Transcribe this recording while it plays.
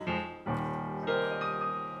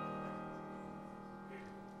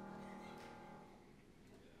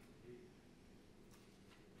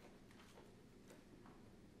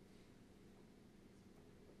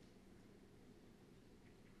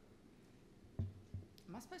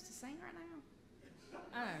supposed to sing right now?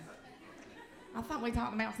 Oh. I thought we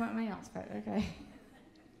talked about something else, but okay.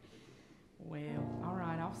 Well, all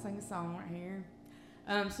right, I'll sing a song right here.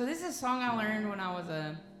 So this is a song I learned when I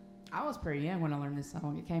was pretty young when I learned this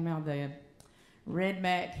song. It came out of the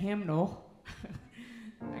Redback Hymnal.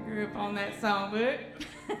 I grew up on that songbook.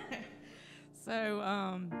 So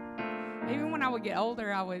even when I would get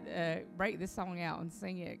older, I would break this song out and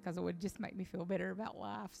sing it because it would just make me feel better about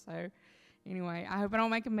life. So anyway, I hope I don't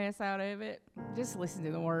make a mess out of it. Just listen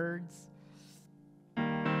to the words.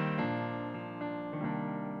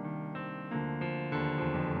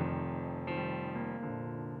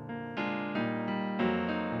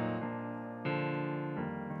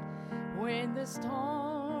 When the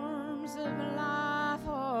storms of life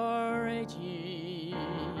are raging,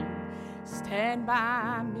 stand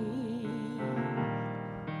by me.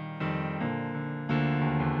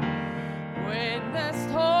 When the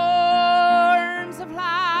storms of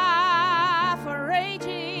life are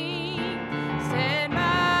raging, stand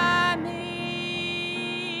by me.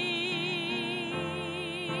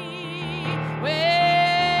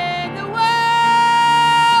 When the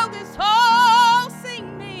world is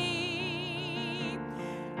tossing me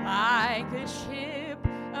like a ship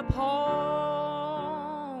upon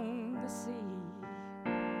the sea,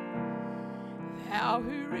 thou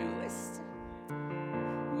who rulest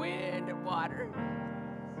wind and water,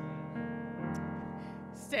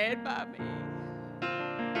 stand by me.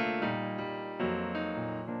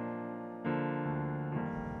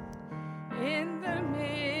 In the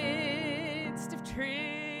midst of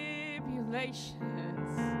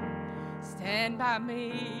tribulations, stand by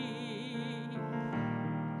me.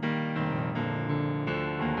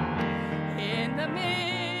 In the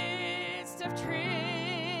midst of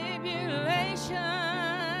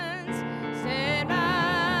tribulations, stand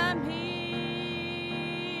by me.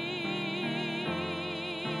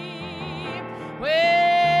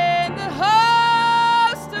 When the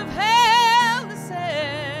host of hell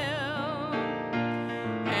assail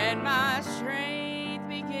and my strength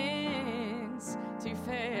begins to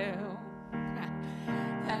fail,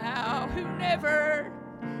 thou who never,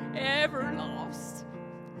 ever lost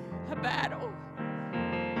a battle,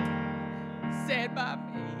 stand by me.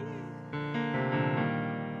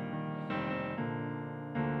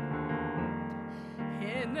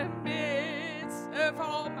 In the midst of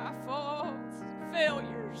all my faults and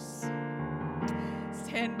failures,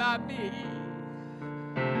 stand by me.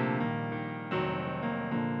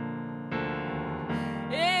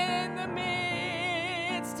 In the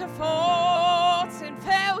midst of faults and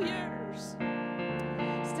failures,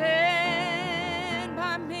 stand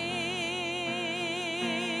by me.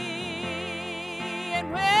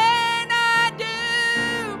 And when I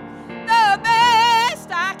do the best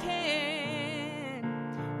I can,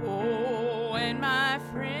 oh, and my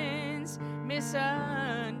friends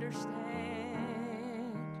misunderstand,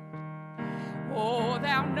 oh,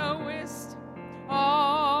 thou knowest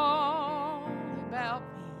all about me,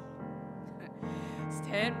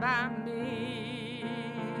 stand by me.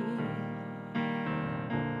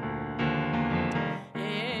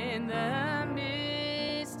 In the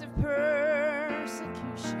midst of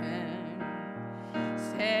persecution,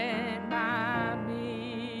 stand by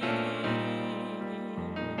me.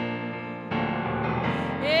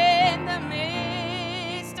 In the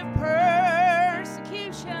midst of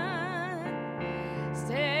persecution,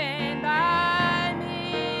 stand by me.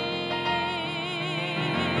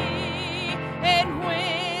 And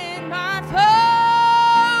when my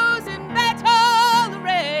foes in battle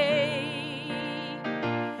array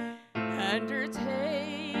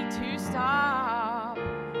undertake to stop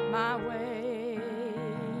my way,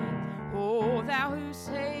 oh, thou who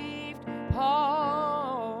saved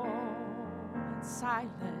Paul and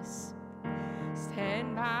Silas,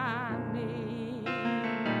 stand by me.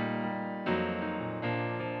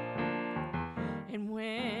 And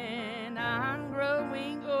when I'm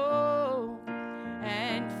growing old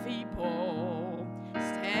and feeble,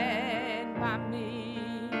 stand by me.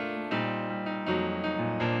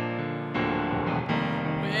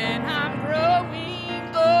 When I'm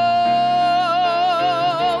growing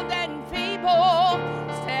old and feeble,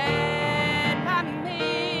 stand by me.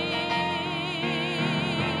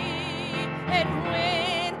 And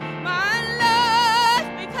when my life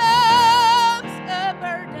becomes a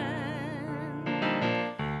burden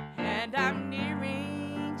and I'm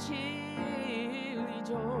nearing chilly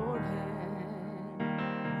Jordan,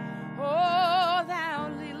 oh, thou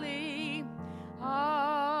lily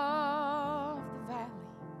of the valley,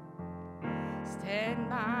 stand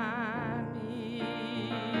by me.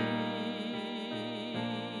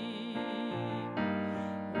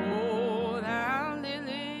 Oh, thou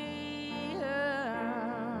lily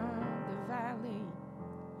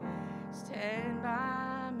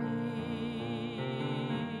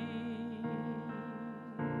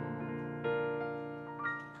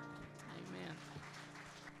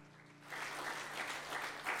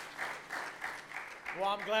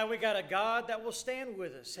Well, I'm glad we got a God that will stand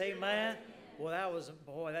with us. Amen. Well,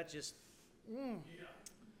 that just.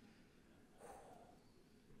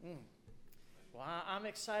 Well, I'm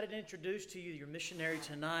excited to introduce to you your missionary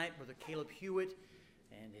tonight, Brother Caleb Hewitt,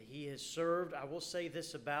 and he has served. I will say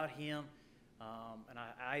this about him, and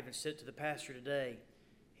I even said to the pastor today,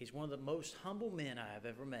 he's one of the most humble men I have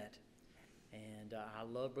ever met, and I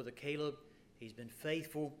love Brother Caleb. He's been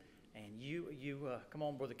faithful, and you come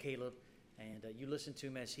on, Brother Caleb, and you listen to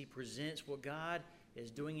him as he presents what God is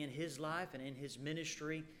doing in his life and in his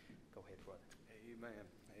ministry. Go ahead, brother.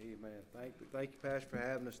 Amen. Thank you, Pastor, for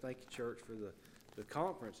having us. Thank you, church, for the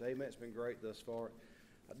conference. Amen. It's been great thus far.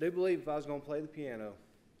 I do believe if I was going to play the piano,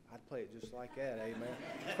 I'd play it just like that. Amen.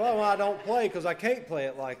 That's probably why I don't play, because I can't play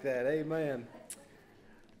it like that. Amen.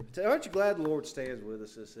 Aren't you glad the Lord stands with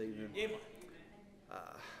us this evening?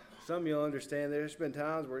 Some of you understand there's been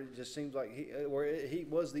times where it just seems like he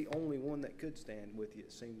was the only one that could stand with you,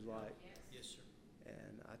 it seems like. Yes, sir.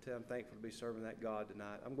 And I tell you, I'm thankful to be serving that God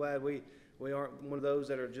tonight. I'm glad we aren't one of those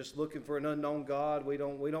that are just looking for an unknown God. We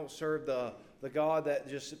don't serve the God that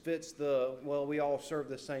just fits we all serve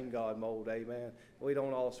the same God mold, amen. We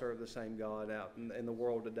don't all serve the same God out in the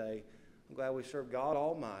world today. I'm glad we serve God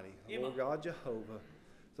Almighty, Lord God Jehovah,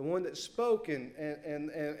 the one that spoke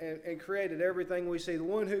and created everything we see, the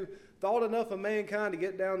one who thought enough of mankind to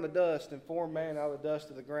get down the dust and form man out of the dust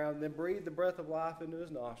of the ground, and then breathe the breath of life into his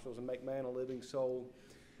nostrils and make man a living soul.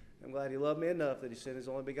 I'm glad he loved me enough that he sent his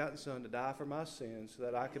only begotten Son to die for my sins so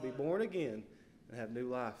that I could be born again and have new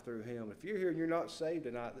life through him. If you're here and you're not saved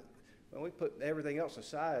tonight, we put everything else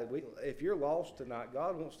aside. If you're lost tonight,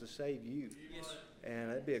 God wants to save you. Yes. And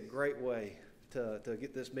it'd be a great way to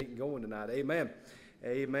get this meeting going tonight. Amen.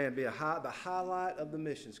 Amen. Be the highlight of the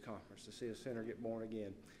missions conference to see a sinner get born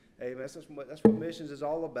again. Amen. That's what missions is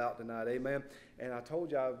all about tonight. Amen. And I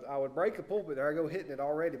told you I would break a pulpit. There I go hitting it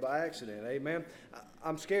already by accident. Amen.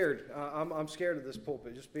 I'm scared. I'm scared of this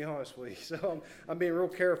pulpit, just to be honest with you. So I'm being real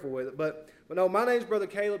careful with it. But no, my name's Brother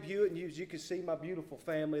Caleb Hewitt, and you can see my beautiful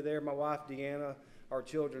family there. My wife, Deanna, our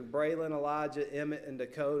children, Braylon, Elijah, Emmett, and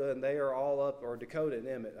Dakota, and they are all up, or Dakota and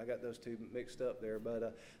Emmett. I got those two mixed up there.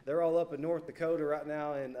 But they're all up in North Dakota right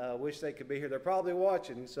now, and wish they could be here. They're probably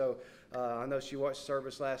watching. So I know she watched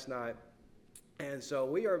service last night. And so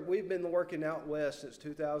we've been working out west since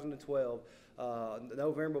 2012.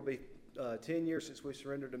 November will be 10 years since we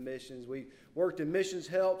surrendered to missions. We worked in missions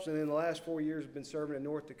helps, and in the last 4 years have been serving in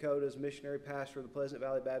North Dakota as missionary pastor of the Pleasant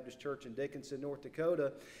Valley Baptist Church in Dickinson, North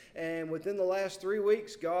Dakota. And within the last 3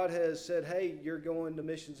 weeks, God has said, hey, you're going to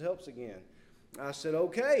missions helps again. I said,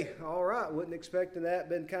 okay, all right. Wasn't expecting that.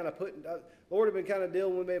 Lord had been kind of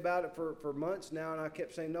dealing with me about it for months now, and I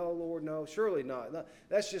kept saying, no, Lord, no, surely not. No,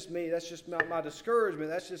 that's just me. That's just my discouragement.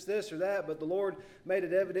 That's just this or that. But the Lord made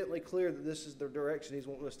it evidently clear that this is the direction He's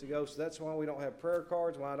wanting us to go. So that's why we don't have prayer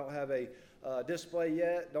cards, why I don't have a display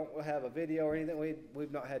yet, don't have a video or anything.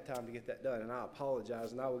 We've not had time to get that done, and I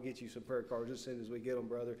apologize, and I will get you some prayer cards as soon as we get them,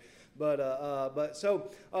 brother. But so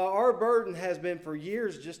our burden has been for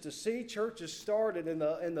years just to see churches started in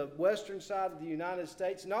the western side of the United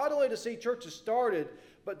States, not only to see churches started,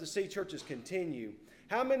 but to see churches continue.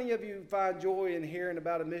 How many of you find joy in hearing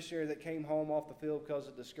about a missionary that came home off the field because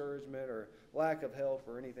of discouragement or lack of help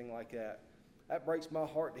or anything like that? That breaks my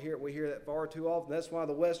heart to hear it. We hear that far too often. That's why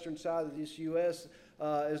the western side of this U.S.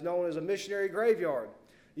 Is known as a missionary graveyard.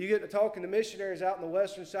 You get to talking to missionaries out in the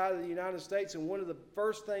western side of the United States, and one of the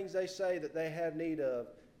first things they say that they have need of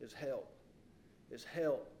is help. Is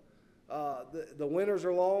help. The winters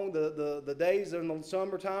are long. The days in the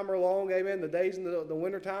summertime are long. Amen. The days in the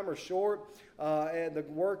wintertime are short. And the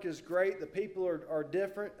work is great. The people are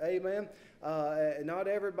different. Amen. Not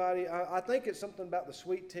everybody. I think it's something about the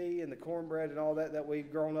sweet tea and the cornbread and all that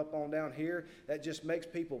we've grown up on down here that just makes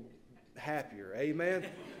people happier. Amen.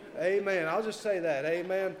 Amen. I'll just say that.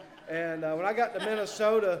 Amen. And when I got to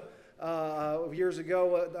Minnesota years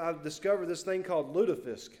ago, I discovered this thing called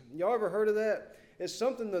lutefisk. Y'all ever heard of that? It's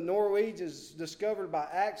something the Norwegians discovered by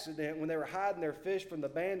accident when they were hiding their fish from the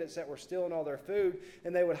bandits that were stealing all their food.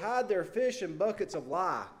 And they would hide their fish in buckets of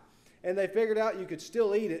lye. And they figured out you could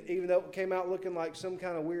still eat it, even though it came out looking like some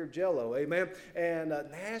kind of weird Jell-O. Amen. And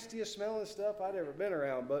nastiest smelling stuff I'd ever been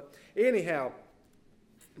around. But anyhow,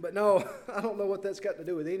 but no, I don't know what that's got to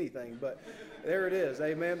do with anything, but there it is,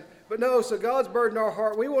 amen. But no, so God's burdened our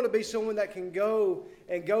heart. We want to be someone that can go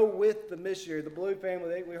and go with the missionary. The Blue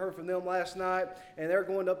family, we heard from them last night, and they're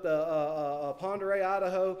going up to Ponderay,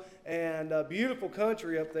 Idaho, and beautiful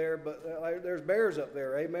country up there, but there's bears up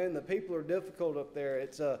there, amen. The people are difficult up there.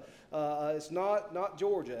 It's not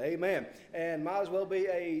Georgia, amen. And might as well be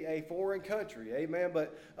a foreign country, amen.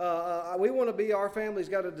 But we want to be, our family's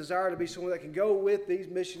got a desire to be someone that can go with these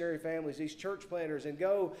missionary families, these church planters, and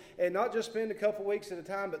go and not just spend a couple weeks at a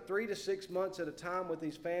time, but 3 to 6 months at a time with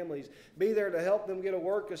these families. Be there to help them get a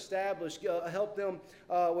work established, help them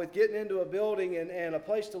with getting into a building and a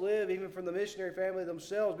place to live, even from the missionary family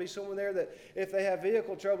themselves. Be someone there that if they have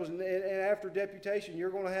vehicle troubles, and after deputation, you're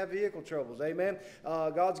going to have vehicle troubles, amen.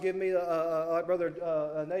 God's given me, like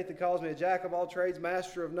Brother Nathan calls me, a jack of all trades,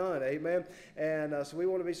 master of none, amen. And so we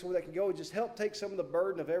want to be someone that can go and just help take some of the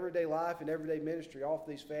burden of everyday life and everyday ministry off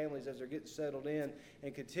these families as they're getting settled in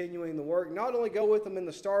and continuing the work. Not only go with them in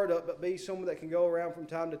the startup, but be someone that can go around from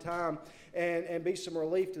time to time and be some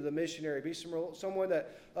relief to the missionary. Be someone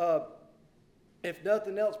that, if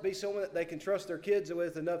nothing else, be someone that they can trust their kids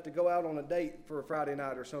with enough to go out on a date for a Friday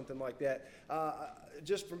night or something like that.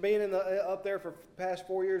 Just from being up there for the past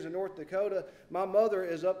 4 years in North Dakota, my mother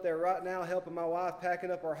is up there right now helping my wife packing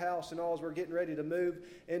up our house and all as we're getting ready to move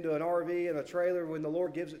into an RV and a trailer when the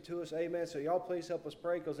Lord gives it to us. Amen. So y'all please help us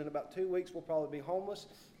pray, because in about 2 weeks we'll probably be homeless.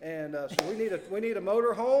 And so we need a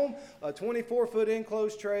motor home, a 24-foot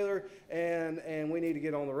enclosed trailer, and we need to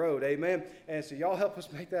get on the road. Amen. And so y'all help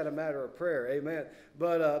us make that a matter of prayer. Amen.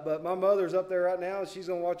 But my mother's up there right now, and she's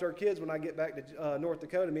going to watch our kids when I get back to North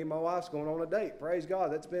Dakota. Me and my wife's going on a date. Praise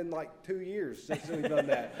God. That's been like 2 years since we've done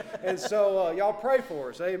that. And so y'all pray for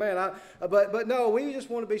us. Amen. But no, we just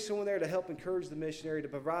want to be someone there to help encourage the missionary, to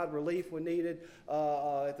provide relief when needed.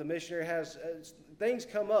 If the missionary has things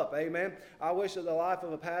come up, amen. I wish that the life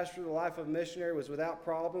of a pastor, the life of a missionary was without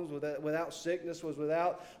problems, without sickness, was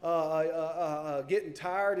without getting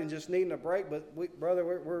tired and just needing a break. But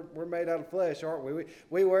we're made out of flesh, aren't we?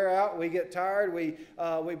 We wear out, we get tired, we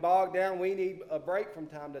bog down. We need a break from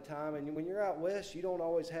time to time. And when you're out west, you don't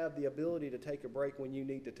always have the ability to take a break when you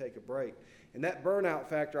need to take a break. And that burnout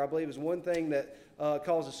factor, I believe, is one thing that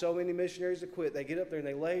causes so many missionaries to quit. They get up there and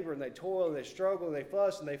they labor and they toil and they struggle and they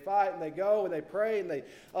fuss and they fight and they go and they pray and they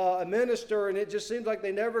minister, and it just seems like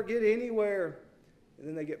they never get anywhere. And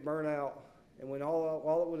then they get burnt out. And when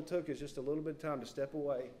all it would have took is just a little bit of time to step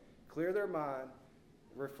away, clear their mind,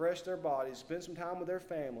 refresh their bodies, spend some time with their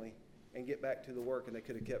family, and get back to the work, and they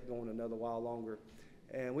could have kept going another while longer.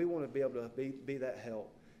 And we want to be able to be that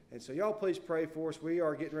help. And so y'all please pray for us. We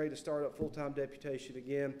are getting ready to start up full-time deputation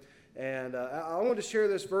again. And I wanted to share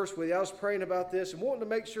this verse with you. I was praying about this and wanting to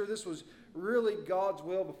make sure this was really God's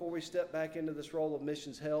will before we step back into this role of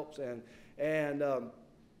missions helps. And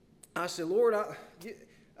I said, Lord,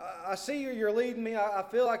 I see you're leading me. I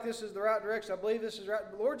feel like this is the right direction. I believe this is right.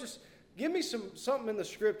 But Lord, just give me something in the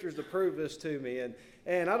scriptures to prove this to me.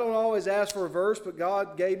 And I don't always ask for a verse, but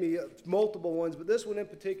God gave me multiple ones. But this one in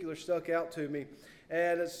particular stuck out to me.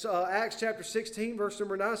 And it's Acts chapter 16, verse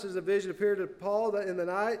number 9 says, "A vision appeared to Paul in the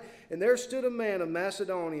night, and there stood a man of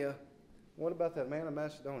Macedonia." What about that man of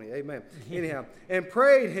Macedonia? Amen. Anyhow, and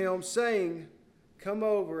prayed him, saying, "Come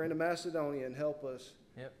over into Macedonia and help us."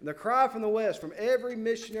 Yep. And the cry from the west, from every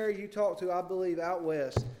missionary you talk to, I believe, out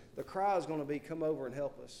west, the cry is going to be, "Come over and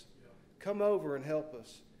help us. Yep. Come over and help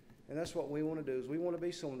us." And that's what we want to do, is we want to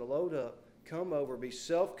be someone to load up, come over, be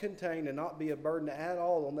self-contained, and not be a burden at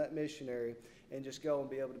all on that missionary, and just go and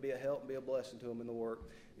be able to be a help and be a blessing to them in the work.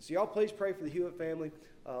 So y'all please pray for the Hewitt family.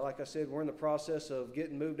 Like I said, we're in the process of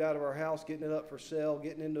getting moved out of our house, getting it up for sale,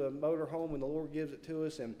 getting into a motor home when the Lord gives it to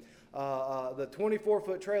us. And the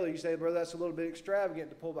 24-foot trailer, you say, brother, that's a little bit extravagant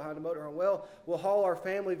to pull behind a motor home. Well, we'll haul our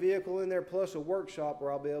family vehicle in there, plus a workshop where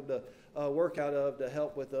I'll be able to work out of to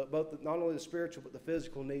help with both not only the spiritual but the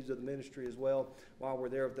physical needs of the ministry as well while we're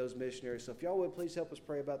there with those missionaries. So if y'all would please help us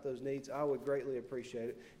pray about those needs, I would greatly appreciate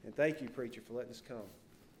it. And thank you, preacher, for letting us come.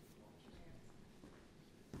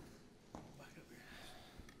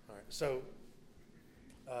 All right, so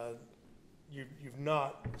you've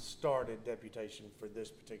not started deputation for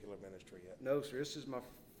this particular ministry yet? No, sir. This is my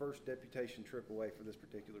first deputation trip away for this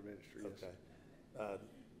particular ministry. Okay. Yes.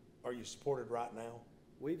 Are you supported right now?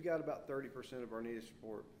 We've got about 30% of our needed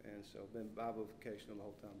support, and so been bivocational the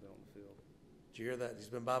whole time down on the field. Did you hear that? He's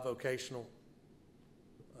been bivocational,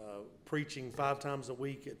 preaching 5 times a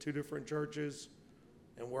week at 2 different churches,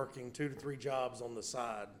 and working 2 to 3 jobs on the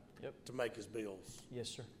side to make his bills. Yes,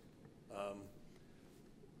 sir.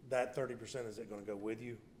 That 30%, is it going to go with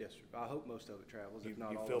you? Yes, sir. I hope most of it travels. You, if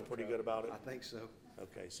not you all feel of it pretty travels. good about it? I think so.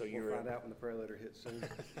 Okay, so We'll find out when the prayer letter hits soon.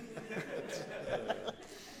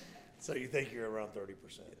 So you think you're around 30%?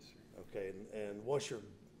 Yes, sir. Okay, and what's your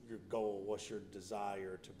goal? What's your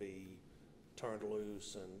desire to be turned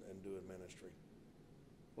loose and doing ministry?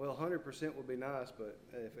 Well, 100% would be nice, but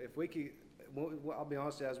if we could, I'll be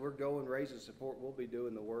honest, as we're going, raising support, we'll be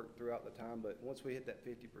doing the work throughout the time, but once we hit that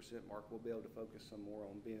 50% mark, we'll be able to focus some more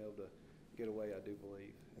on being able to get away, I do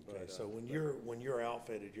believe. Okay, so when you're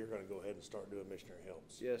outfitted, you're going to go ahead and start doing missionary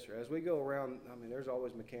helps. Yes, sir. As we go around, I mean, there's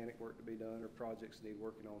always mechanic work to be done or projects need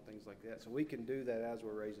working on, things like that. So we can do that as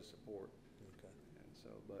we're raising support. Okay. And so,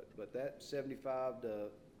 but that 75 to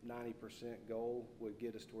 90% goal would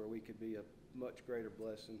get us to where we could be a much greater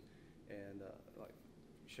blessing. And like,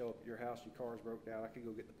 show up at your house, your car's broke down, I could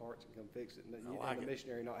go get the parts and come fix it, and then you and the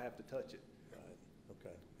missionary not have to touch it. Right.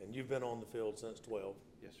 Okay. And you've been on the field since 12.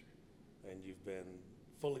 Yes, sir. And you've been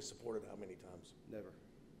fully supported how many times? Never.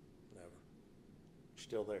 Never. You're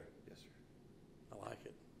still there? Yes, sir. I like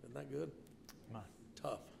it. Isn't that good?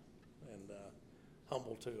 Tough and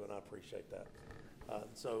humble too, and I appreciate that.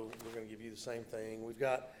 So we're going to give you the same thing. We've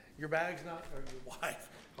got your bag's not, or your wife.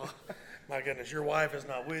 Oh, my goodness, your wife is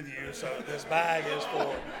not with you, so this bag is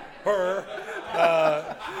for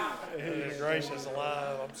her. Gracious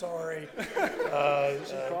alive, I'm sorry.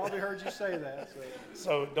 She probably heard you say that.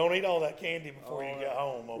 So don't eat all that candy before you get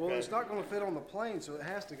home, okay? Well, it's not going to fit on the plane, so it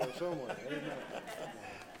has to go somewhere.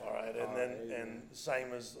 All right, and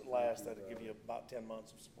same as last, that'll give you about 10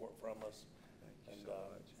 months of support from us. And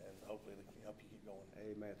hopefully they can help you keep going.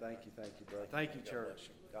 Amen. Thank you, brother. Thank you, church.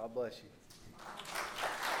 God bless you.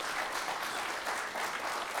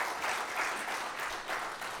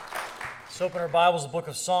 Let's open our Bibles, the book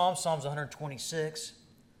of Psalms, Psalms 126.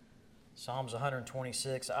 Psalms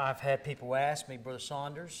 126. I've had people ask me, Brother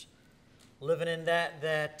Saunders, living in that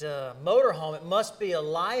motorhome, it must be a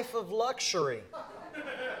life of luxury.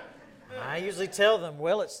 I usually tell them,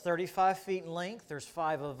 well, it's 35 feet in length. There's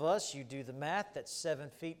 5 of us. You do the math. That's 7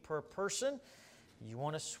 feet per person. You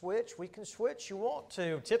want to switch? We can switch. You want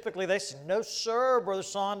to. Typically, they say, no, sir, Brother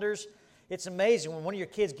Saunders. It's amazing when one of your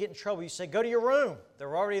kids get in trouble, you say, go to your room.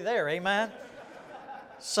 They're already there. Amen?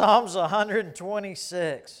 Psalms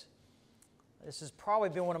 126. This has probably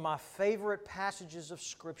been one of my favorite passages of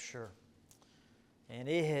Scripture. And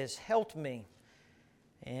it has helped me.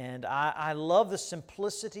 And I love the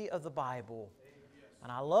simplicity of the Bible.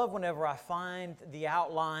 And I love whenever I find the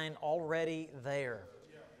outline already there.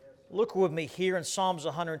 Look with me here in Psalms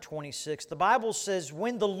 126. The Bible says,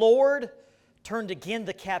 when the Lord turned again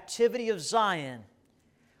the captivity of Zion,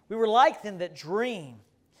 we were like them that dream.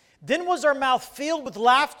 Then was our mouth filled with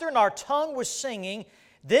laughter, and our tongue was singing.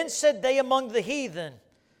 Then said they among the heathen,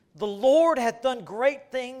 the Lord hath done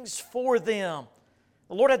great things for them.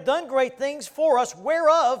 The Lord hath done great things for us,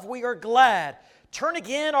 whereof we are glad. Turn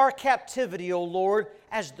again our captivity, O Lord,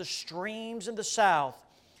 as the streams in the south.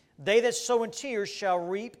 They that sow in tears shall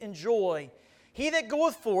reap in joy. He that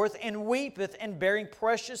goeth forth and weepeth and bearing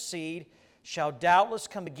precious seed shall doubtless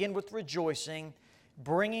come again with rejoicing,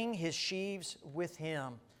 bringing his sheaves with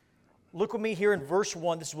him. Look with me here in verse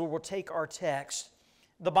 1. This is where we'll take our text.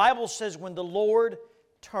 The Bible says, when the Lord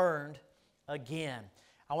turned again.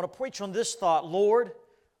 I want to preach on this thought. Lord,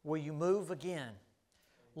 will you move again?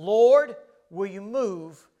 Lord, will you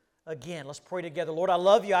move again? Let's pray together. Lord, I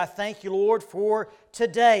love you. I thank you, Lord, for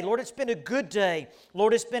today. Lord, it's been a good day.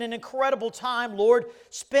 Lord, it's been an incredible time. Lord,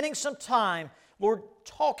 spending some time, Lord,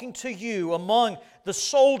 talking to you among the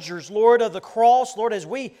soldiers, Lord, of the cross. Lord, as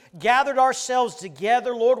we gathered ourselves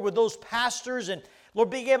together, Lord, with those pastors and, Lord,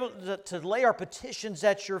 being able to lay our petitions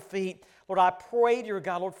at your feet. Lord, I pray, dear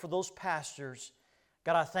God, Lord, for those pastors.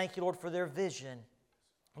 God, I thank you, Lord, for their vision.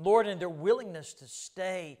 Lord, and their willingness to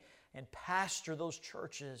stay and pastor those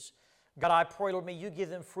churches. God, I pray, Lord, may you give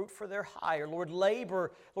them fruit for their hire. Lord,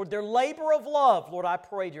 labor, Lord, their labor of love. Lord, I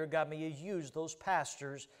pray, dear God, may you use those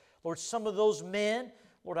pastors. Lord, some of those men,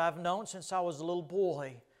 Lord, I've known since I was a little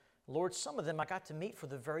boy. Lord, some of them I got to meet for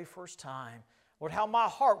the very first time. Lord, how my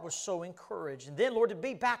heart was so encouraged. And then, Lord, to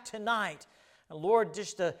be back tonight. And Lord,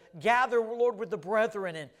 just to gather, Lord, with the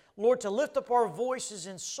brethren. And Lord, to lift up our voices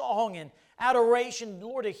in song and adoration.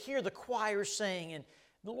 Lord, to hear the choir sing. And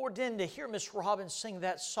Lord, then to hear Miss Robin sing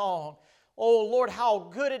that song. Oh, Lord,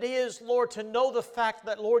 how good it is, Lord, to know the fact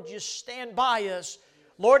that, Lord, you stand by us.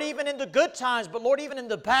 Lord, even in the good times, but Lord, even in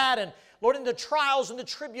the bad. And Lord, in the trials and the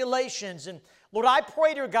tribulations. And Lord, I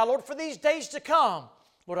pray, dear God, Lord, for these days to come.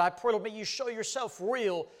 Lord, I pray, Lord, may you show yourself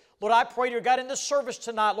real. Lord, I pray, dear God, in the service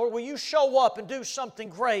tonight, Lord, will you show up and do something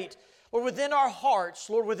great? Lord, within our hearts,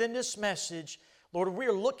 Lord, within this message, Lord, we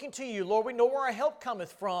are looking to you. Lord, we know where our help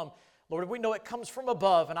cometh from. Lord, we know it comes from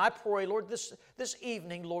above. And I pray, Lord, this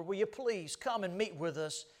evening, Lord, will you please come and meet with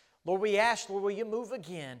us? Lord, we ask, Lord, will you move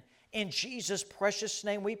again? In Jesus' precious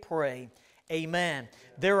name we pray. Amen.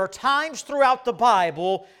 There are times throughout the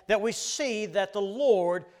Bible that we see that the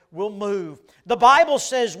Lord will move. The Bible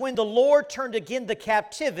says when the Lord turned again the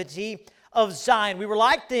captivity of Zion. We were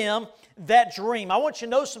like them that dream. I want you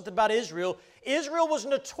to know something about Israel. Israel was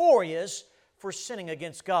notorious for sinning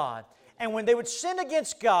against God. And when they would sin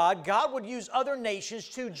against God, God would use other nations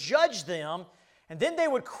to judge them. And then they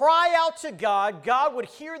would cry out to God. God would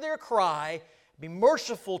hear their cry, be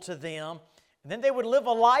merciful to them. And then they would live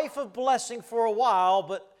a life of blessing for a while,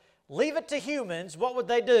 but leave it to humans. What would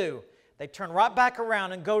they do? They'd turn right back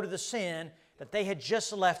around and go to the sin that they had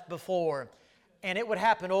just left before. And it would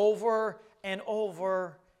happen over and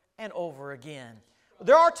over and over again.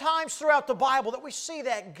 There are times throughout the Bible that we see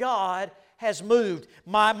that God has moved.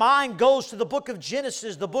 My mind goes to the book of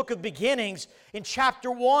Genesis, the book of beginnings. In chapter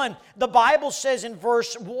 1, the Bible says in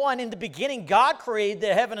verse 1, in the beginning God created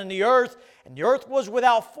the heaven and the earth was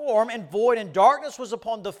without form and void, and darkness was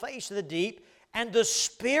upon the face of the deep, and the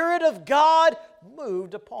Spirit of God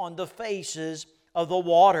moved upon the faces of the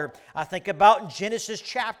water. I think about Genesis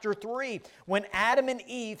chapter 3, when Adam and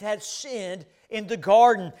Eve had sinned in the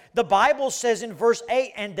garden. The Bible says in verse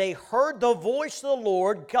 8, and they heard the voice of the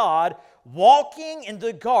Lord God walking in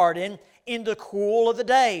the garden in the cool of the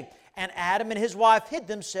day. And Adam and his wife hid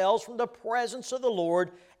themselves from the presence of the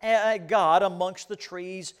Lord God amongst the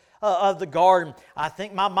trees of the garden. I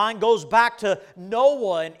think my mind goes back to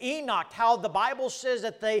Noah and Enoch, how the Bible says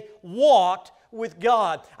that they walked with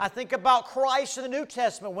God. I think about Christ in the New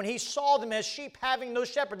Testament when He saw them as sheep having no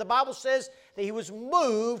shepherd. The Bible says that He was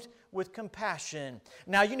moved with compassion.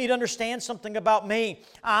 Now you need to understand something about me.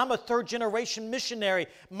 I'm a third-generation missionary.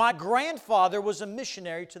 My grandfather was a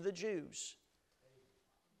missionary to the Jews.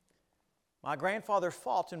 My grandfather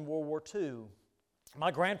fought in World War II.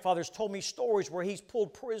 My grandfather's told me stories where he's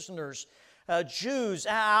pulled prisoners, Jews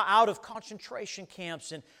out of concentration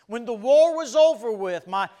camps. And when the war was over with,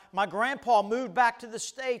 my grandpa moved back to the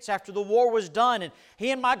States after the war was done. And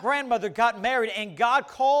he and my grandmother got married. And God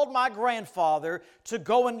called my grandfather to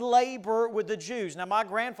go and labor with the Jews. Now, my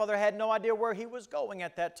grandfather had no idea where he was going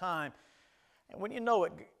at that time. And when you know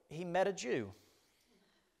it, he met a Jew.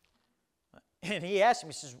 And he asked him,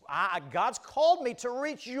 he says, God's called me to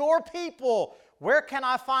reach your people. Where can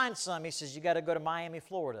I find some? He says, you got to go to Miami,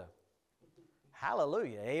 Florida.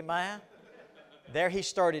 Hallelujah, amen. There he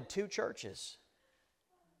started 2 churches.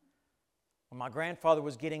 When my grandfather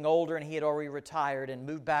was getting older and he had already retired and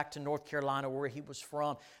moved back to North Carolina where he was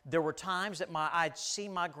from, there were times that I'd see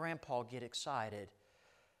my grandpa get excited.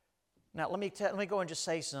 Now, let me go and just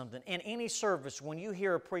say something. In any service, when you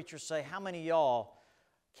hear a preacher say, how many of y'all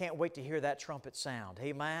can't wait to hear that trumpet sound?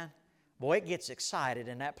 Amen. Boy, it gets excited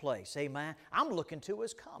in that place. Amen. I'm looking to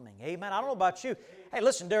His coming. Amen. I don't know about you. Hey,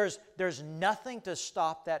 listen, there's nothing to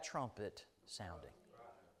stop that trumpet sounding.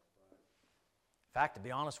 In fact, to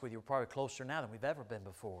be honest with you, we're probably closer now than we've ever been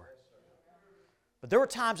before. But there were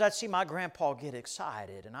times I'd see my grandpa get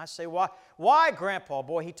excited, and I say, why Grandpa?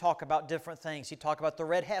 Boy, he'd talk about different things. He'd talk about the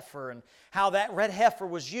red heifer and how that red heifer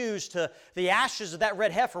was used to, the ashes of that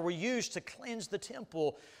red heifer were used to cleanse the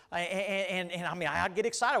temple. And I mean, I'd get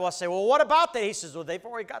excited. Well, I'd say, well, what about that? He says, well, they've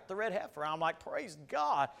already got the red heifer. I'm like, praise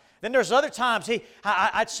God. Then there's other times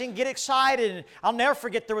I'd see him get excited, and I'll never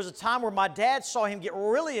forget there was a time where my dad saw him get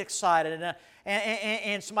really excited,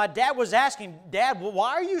 and so my dad was asking, Dad, well,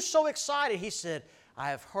 why are you so excited? He said, I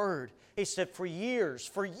have heard. He said, for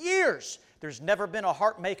years, there's never been a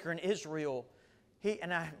harp maker in Israel.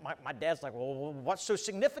 My dad's like, well, what's so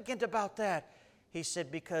significant about that? He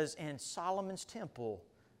said, because in Solomon's temple,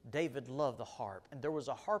 David loved the harp, and there was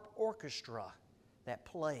a harp orchestra that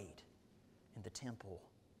played in the temple.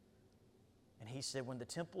 And he said when the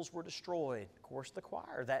temples were destroyed, of course the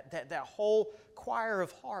choir, that whole choir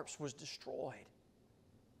of harps was destroyed.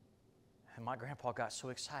 And my grandpa got so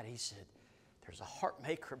excited, he said, there's a harp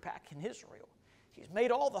maker back in Israel. He's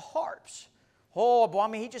made all the harps. Oh, boy, I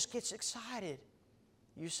mean, he just gets excited.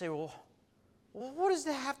 You say, well, what does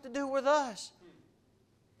that have to do with us?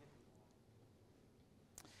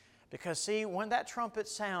 Because, see, when that trumpet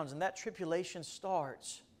sounds and that tribulation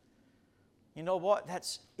starts, you know what?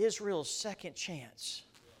 That's Israel's second chance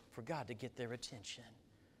for God to get their attention.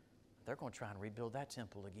 They're going to try and rebuild that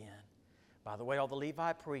temple again. By the way, all the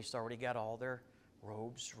Levi priests already got all their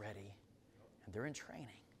robes ready, and they're in training.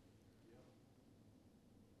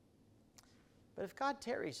 But if God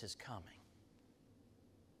tarries His coming,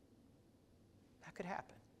 that could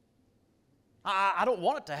happen. I don't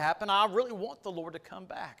want it to happen. I really want the Lord to come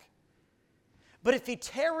back. But if He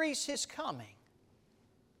tarries His coming,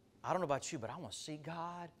 I don't know about you, but I want to see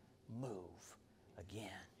God move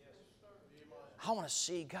again. I want to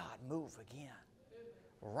see God move again.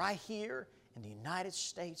 Right here in the United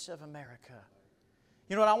States of America.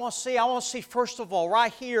 You know what I want to see? I want to see, first of all,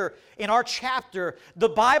 right here in our chapter, the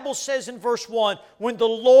Bible says in verse 1, when the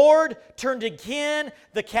Lord turned again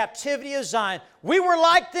the captivity of Zion, we were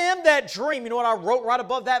like them that dream. You know what I wrote right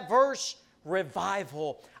above that verse?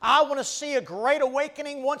 Revival. I want to see a great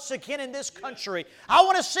awakening once again in this country. I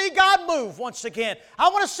want to see God move once again. I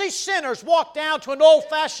want to see sinners walk down to an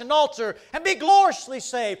old-fashioned altar and be gloriously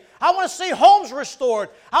saved. I want to see homes restored.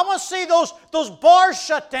 I want to see those bars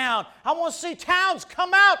shut down. I want to see towns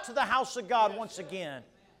come out to the house of God once again.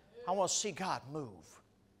 I want to see God move.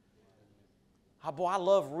 Oh, boy, I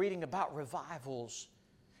love reading about revivals.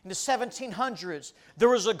 In the 1700s, there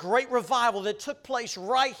was a great revival that took place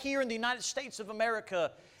right here in the United States of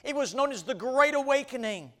America. It was known as the Great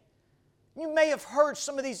Awakening. You may have heard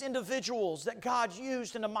some of these individuals that God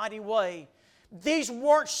used in a mighty way. These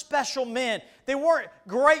weren't special men. They weren't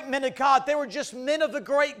great men of God. They were just men of the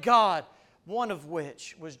great God, one of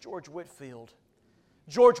which was George Whitefield.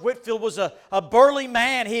 George Whitefield was a burly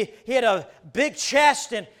man. He had a big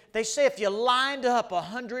chest, and they say if you lined up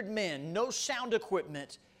 100 men, no sound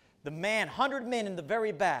equipment, the man, 100 men in the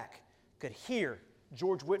very back, could hear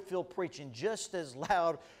George Whitefield preaching just as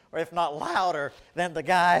loud, or if not louder, than the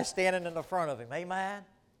guy standing in the front of him. Amen?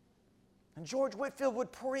 And George Whitefield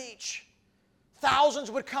would preach.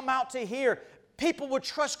 Thousands would come out to hear. People would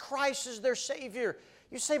trust Christ as their Savior.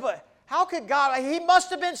 You say, but how could God? He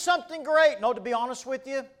must have been something great. No, to be honest with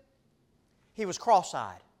you, he was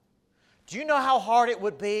cross-eyed. Do you know how hard it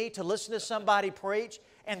would be to listen to somebody preach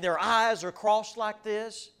and their eyes are crossed like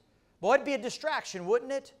this? Boy, it'd be a distraction,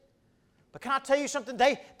 wouldn't it? But can I tell you something?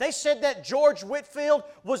 They said that George Whitefield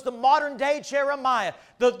was the modern-day Jeremiah.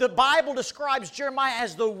 The Bible describes Jeremiah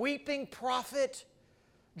as the weeping prophet.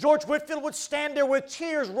 George Whitefield would stand there with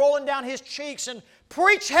tears rolling down his cheeks and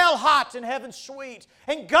preach hell hot and heaven sweet.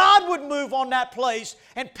 And God would move on that place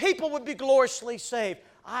and people would be gloriously saved.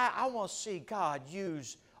 I want to see God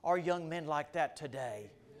use our young men like that today.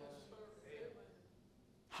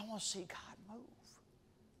 I want to see God move.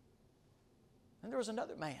 And there was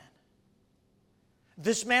another man.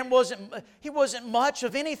 This man wasn't much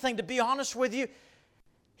of anything, to be honest with you.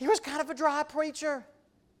 He was kind of a dry preacher.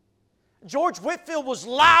 George Whitefield was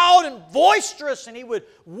loud and boisterous, and he would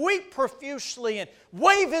weep profusely and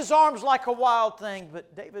wave his arms like a wild thing.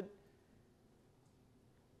 But David,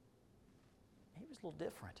 he was a little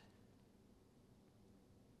different.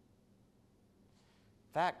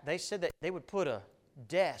 In fact, they said that they would put a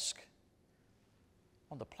desk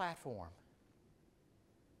on the platform.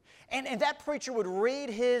 And that preacher would read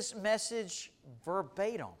his message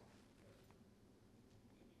verbatim.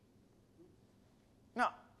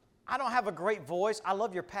 Now, I don't have a great voice. I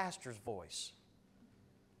love your pastor's voice.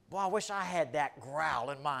 Boy, I wish I had that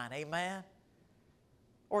growl in mine. Amen?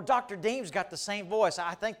 Or Dr. Deem's got the same voice.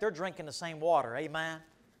 I think they're drinking the same water. Amen?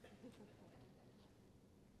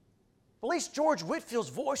 At least George Whitefield's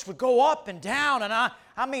voice would go up and down, and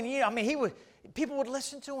people would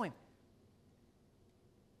listen to him.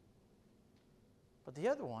 But the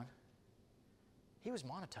other one, he was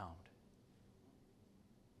monotoned.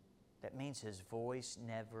 That means his voice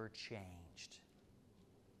never changed.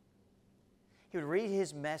 He would read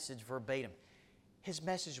his message verbatim. His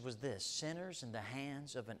message was this: sinners in the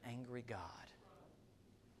hands of an angry God.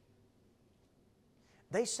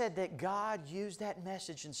 They said that God used that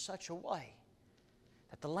message in such a way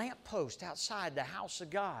that the lamppost outside the house of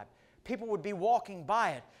God, people would be walking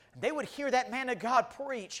by it, and they would hear that man of God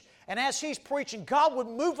preach. And as he's preaching, God would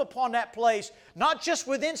move upon that place, not just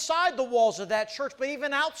within inside the walls of that church, but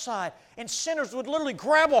even outside. And sinners would literally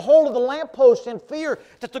grab a hold of the lamppost in fear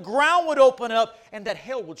that the ground would open up and that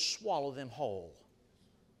hell would swallow them whole.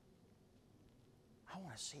 I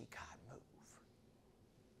want to see God move.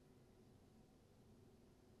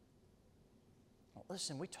 Well,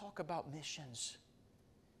 listen, we talk about missions.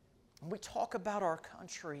 And we talk about our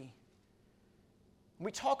country.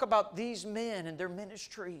 We talk about these men and their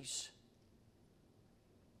ministries.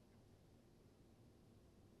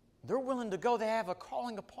 They're willing to go. They have a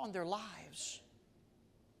calling upon their lives.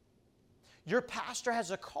 Your pastor has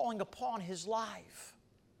a calling upon his life.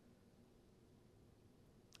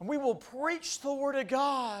 And we will preach the Word of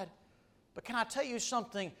God. But can I tell you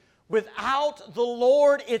something? Without the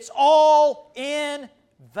Lord, it's all in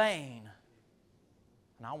vain.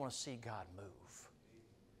 And I want to see God move.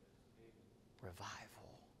 Revival.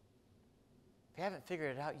 If you haven't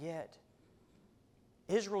figured it out yet,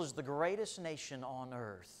 Israel is the greatest nation on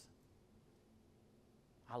earth.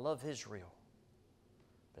 I love Israel.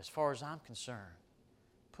 But as far as I'm concerned,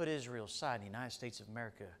 put Israel aside, the United States of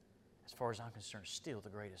America as far as I'm concerned, still the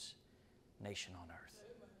greatest nation on earth.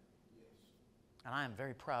 And I am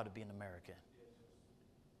very proud to be an American.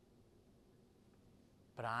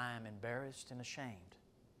 But I am embarrassed and ashamed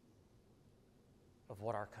of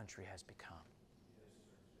what our country has become.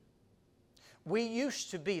 We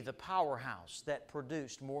used to be the powerhouse that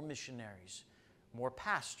produced more missionaries, more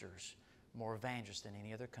pastors, more evangelists than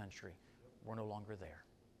any other country. We're no longer there.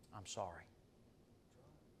 I'm sorry.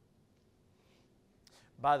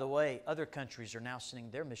 By the way, other countries are now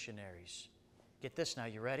sending their missionaries. Get this now,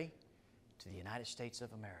 you ready? To the United States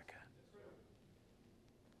of America.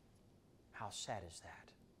 How sad is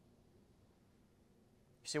that?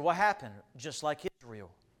 You see, what happened? Just like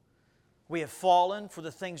Israel, we have fallen for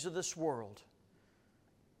the things of this world.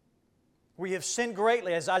 We have sinned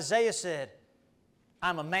greatly. As Isaiah said,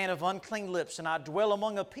 I'm a man of unclean lips, and I dwell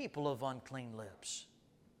among a people of unclean lips.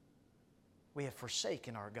 We have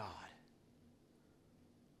forsaken our God.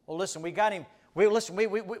 Well, listen, we got Him.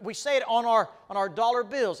 We say it on our dollar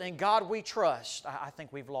bills, in God we trust. I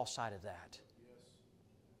think we've lost sight of that.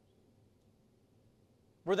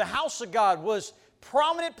 Where the house of God was a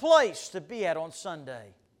prominent place to be at on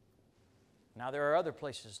Sunday, now there are other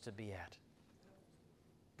places to be at.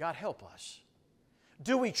 God help us.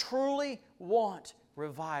 Do we truly want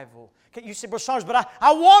revival? You say, Brother Saunders, but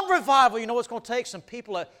I want revival. You know what's going to take? Some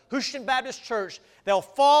people at Houston Baptist Church, they'll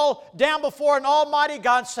fall down before an almighty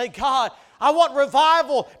God and say, God, I want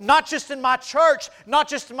revival, not just in my church, not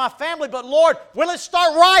just in my family, but Lord, will it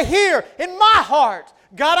start right here in my heart?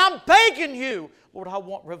 God, I'm begging you. Lord, I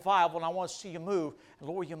want revival and I want to see you move. And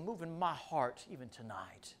Lord, you move in my heart even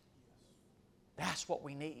tonight. That's what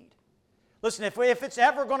we need. Listen, if it's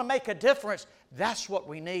ever going to make a difference, that's what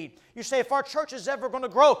we need. You say, if our church is ever going to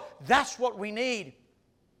grow, that's what we need.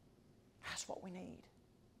 That's what we need.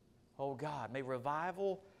 Oh God, may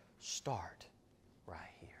revival start right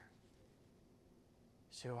here.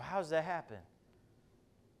 So how does that happen?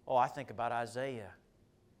 Oh, I think about Isaiah.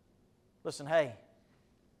 Listen, hey,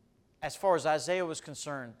 as far as Isaiah was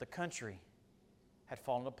concerned, the country had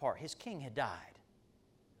fallen apart. His king had died.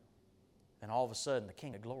 Then all of a sudden, the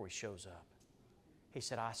King of Glory shows up. He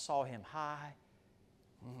said, I saw Him high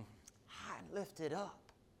and lifted up.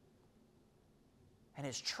 And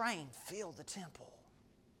His train filled the temple.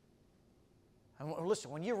 And listen,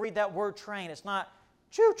 when you read that word train, it's not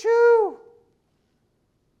choo-choo.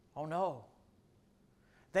 Oh no.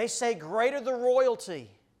 They say greater the royalty,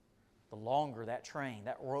 the longer that train,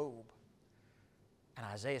 that robe. And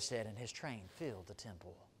Isaiah said, and His train filled the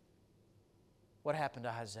temple. What happened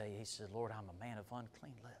to Isaiah? He said, Lord, I'm a man of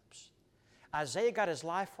unclean lips. Isaiah got his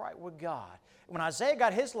life right with God. When Isaiah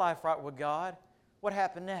got his life right with God, what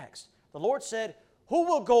happened next? The Lord said, who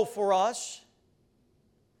will go for us?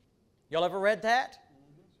 Y'all ever read that?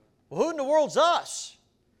 Well, who in the world's us?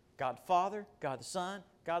 God the Father, God the Son,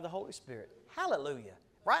 God the Holy Spirit. Hallelujah.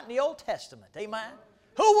 Right in the Old Testament. Amen.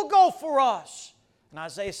 Who will go for us? And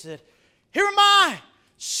Isaiah said, here am I.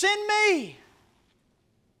 Send me.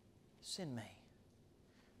 Send me.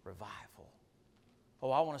 Revival. Oh,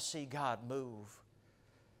 I want to see God move.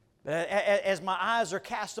 As my eyes are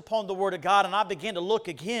cast upon the Word of God and I begin to look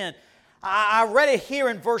again, I read it here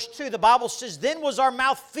in verse 2. The Bible says, then was our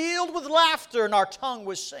mouth filled with laughter and our tongue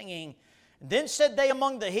was singing. And then said they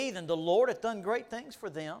among the heathen, the Lord hath done great things for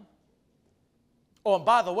them. Oh, and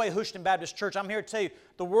by the way, Houston Baptist Church, I'm here to tell you,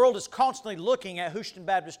 the world is constantly looking at Houston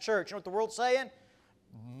Baptist Church. You know what the world's saying?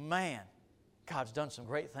 Man, God's done some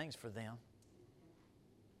great things for them.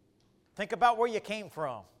 Think about where you came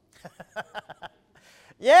from.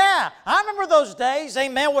 Yeah, I remember those days,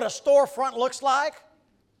 amen, what a storefront looks like.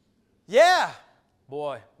 Yeah.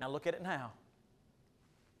 Boy, now look at it now.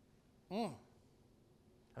 And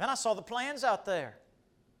then I saw the plans out there.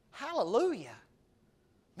 Hallelujah.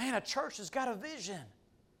 Man, a church has got a vision.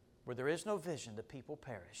 Where there is no vision, the people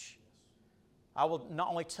perish. I will not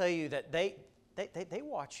only tell you that they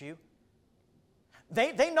watch you.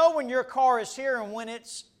 They know when your car is here and when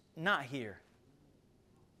it's not here.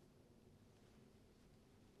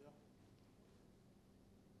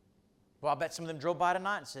 Well, I bet some of them drove by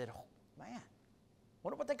tonight and said, oh, man,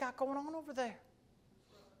 wonder what they got going on over there.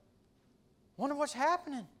 Wonder what's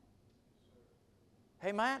happening.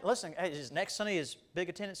 Hey, man, listen, next Sunday is Big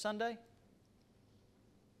Attendance Sunday.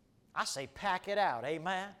 I say pack it out,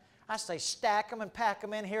 amen. I say stack them and pack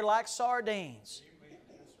them in here like sardines.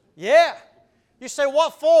 Yeah. You say,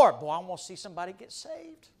 what for? Boy, I want to see somebody get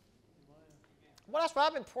saved. Well, that's what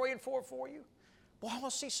I've been praying for you. Boy, I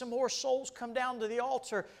want to see some more souls come down to the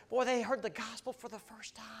altar. Boy, they heard the gospel for the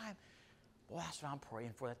first time. Boy, that's what I'm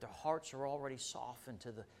praying for, that their hearts are already softened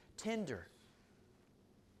to the tender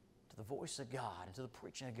to the voice of God and to the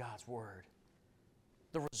preaching of God's Word.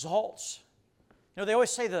 The results. You know, they always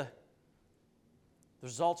say the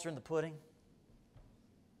results are in the pudding.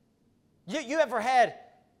 You ever had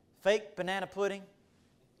fake banana pudding?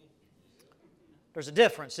 There's a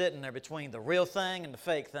difference, isn't there, between the real thing and the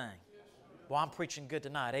fake thing? Well, I'm preaching good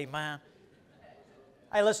tonight. Amen.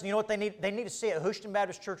 Hey, listen, you know what they need? They need to see at Houston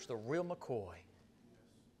Baptist Church the real McCoy.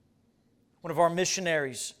 One of our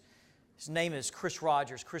missionaries, his name is Chris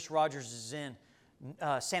Rogers. Chris Rogers is in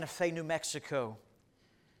Santa Fe, New Mexico.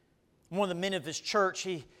 One of the men of his church,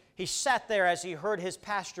 he sat there as he heard his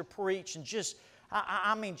pastor preach and just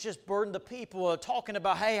burdened the people, talking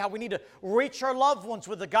about, hey, how we need to reach our loved ones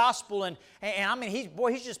with the gospel. And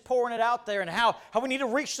he's just pouring it out there, and how we need to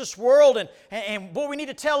reach this world, and boy, we need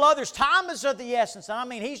to tell others. Time is of the essence.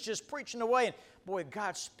 And he's just preaching away. And boy,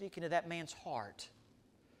 God's speaking to that man's heart.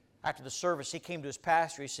 After the service, he came to his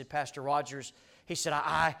pastor. He said, Pastor Rogers, he said,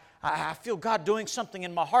 I feel God doing something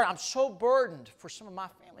in my heart. I'm so burdened for some of my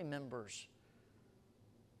family members.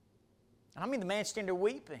 And the man standing there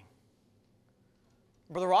weeping.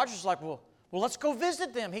 Brother Rogers is like, well, let's go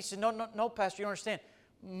visit them. He said, no, Pastor, you don't understand.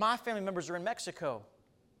 My family members are in Mexico.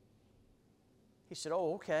 He said,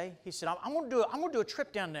 oh, okay. He said, I'm going to do a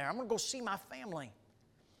trip down there. I'm going to go see my family.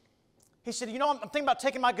 He said, I'm thinking about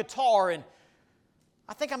taking my guitar, and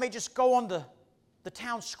I think I may just go on the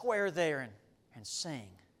town square there and sing.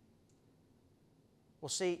 Well,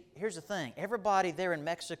 see, here's the thing. Everybody there in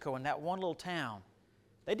Mexico, in that one little town,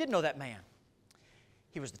 they did know that man.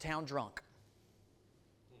 He was the town drunk.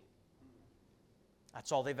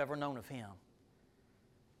 That's all they've ever known of him.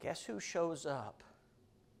 Guess who shows up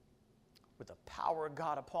with the power of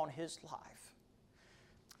God upon his life?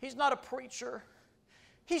 He's not a preacher.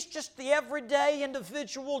 He's just the everyday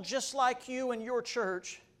individual just like you in your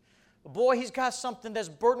church. But boy, he's got something that's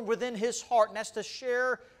burdened within his heart, and that's to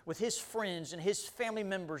share with his friends and his family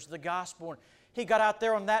members the gospel. And he got out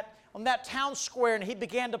there on that town square, and he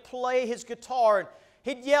began to play his guitar, and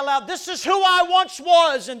he'd yell out, this is who I once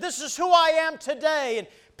was, and this is who I am today. And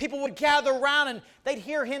people would gather around, and they'd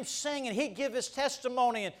hear him sing, and he'd give his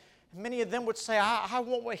testimony. And many of them would say, I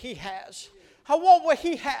want what he has. I want what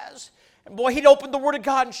he has. And boy, he'd open the Word of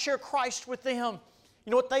God and share Christ with them. You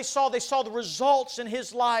know what they saw? They saw the results in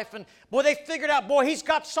his life. And boy, they figured out, boy, he's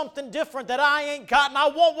got something different that I ain't got, and I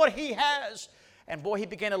want what he has. And boy, he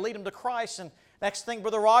began to lead them to Christ. And next thing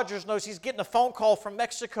Brother Rogers knows, he's getting a phone call from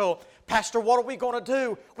Mexico. Pastor, what are we going to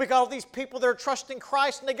do? We got all these people that are trusting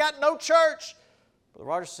Christ, and they got no church. Brother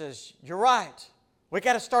Rogers says, you're right. We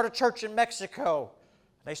got to start a church in Mexico.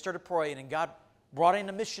 And they started praying, and God brought in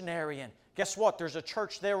a missionary. And guess what? There's a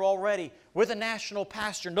church there already with a national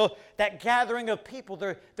pastor. No, that gathering of people,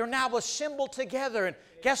 they're now assembled together. And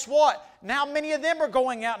guess what? Now many of them are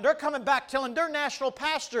going out, and they're coming back telling their national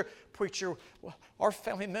pastor, preacher, our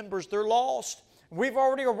family members, they're lost.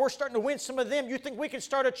 We're starting to win some of them. You think we can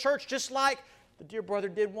start a church just like the dear brother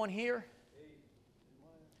did one here?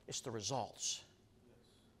 It's the results.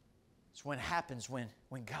 It's when it happens when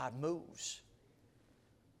God moves.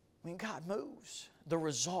 When God moves, the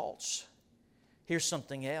results. Here's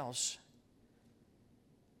something else.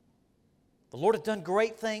 The Lord hath done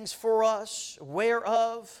great things for us,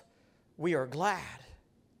 whereof we are glad.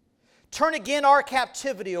 Turn again our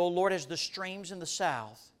captivity, O Lord, as the streams in the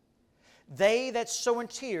south. They that sow in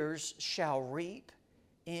tears shall reap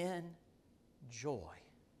in joy.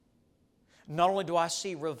 Not only do I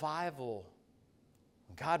see revival,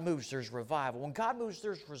 when God moves, there's revival. When God moves,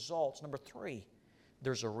 there's results. Number 3,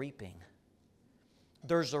 there's a reaping.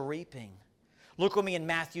 There's a reaping. Look with me in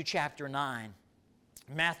Matthew chapter 9.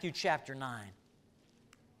 Matthew chapter 9.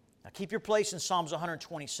 Now keep your place in Psalms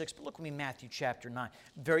 126, but look with me in Matthew chapter 9.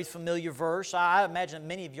 Very familiar verse. I imagine that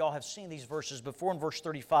many of y'all have seen these verses before. In verse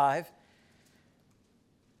 35.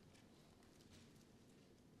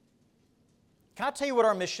 Can I tell you what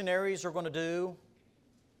our missionaries are going to do?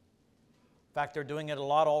 In fact, they're doing it a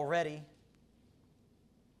lot already.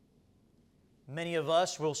 Many of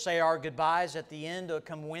us will say our goodbyes at the end of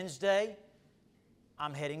come Wednesday.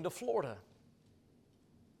 I'm heading to Florida.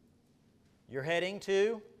 You're heading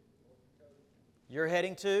to? You're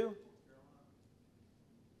heading to?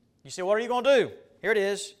 You say, what are you going to do? Here it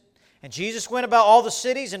is. And Jesus went about all the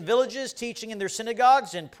cities and villages, teaching in their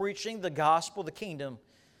synagogues and preaching the gospel of the kingdom.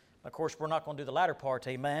 Of course, we're not going to do the latter part,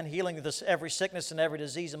 amen. Healing every sickness and every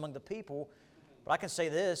disease among the people. But I can say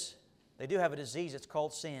this, they do have a disease, it's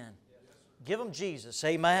called sin. Give them Jesus,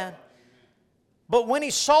 amen. But when he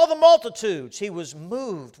saw the multitudes, he was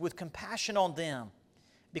moved with compassion on them,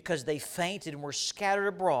 because they fainted and were scattered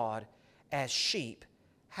abroad as sheep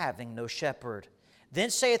having no shepherd. Then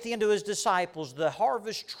saith he unto his disciples, The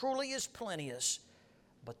harvest truly is plenteous,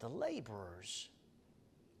 but the laborers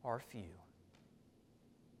are few.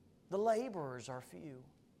 The laborers are few.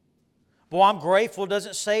 Boy, I'm grateful. It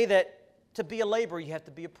doesn't say that to be a laborer you have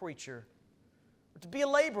to be a preacher. To be a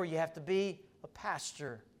laborer you have to be a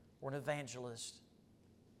pastor or an evangelist.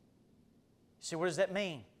 See, what does that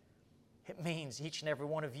mean? It means each and every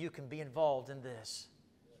one of you can be involved in this.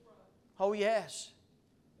 Oh, yes.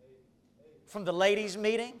 From the ladies'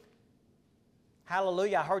 meeting,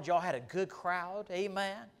 hallelujah, I heard y'all had a good crowd,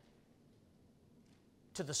 amen.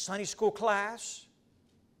 To the Sunday school class.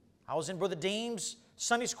 I was in Brother Deem's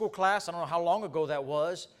Sunday school class. I don't know how long ago that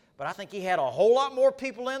was, but I think he had a whole lot more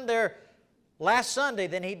people in there last Sunday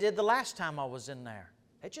than he did the last time I was in there.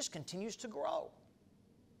 It just continues to grow.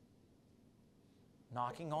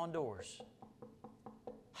 Knocking on doors.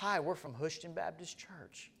 Hi, we're from Houston Baptist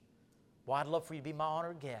Church. Well, I'd love for you to be my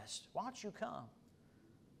honored guest. Why don't you come?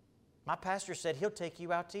 My pastor said he'll take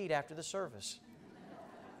you out to eat after the service.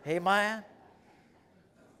 Amen.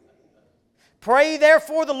 Pray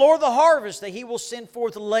therefore the Lord of the harvest that He will send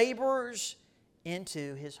forth laborers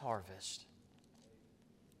into His harvest.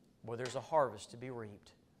 Well, there's a harvest to be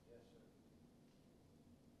reaped.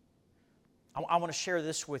 I want to share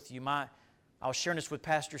this with you. I was sharing this with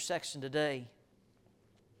Pastor Sexton today.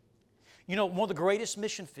 You know, one of the greatest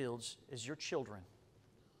mission fields is your children.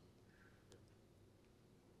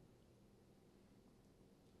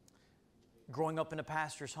 Growing up in a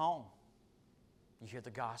pastor's home, you hear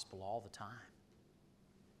the gospel all the time.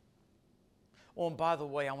 Oh, and by the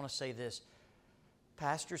way, I want to say this.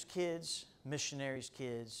 Pastors' kids, missionaries'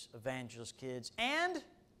 kids, evangelists' kids, and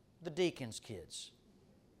the deacons' kids,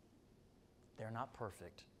 they're not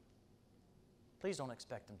perfect. Please don't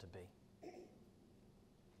expect them to be.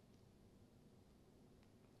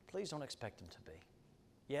 Please don't expect them to be.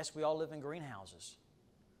 Yes, we all live in greenhouses,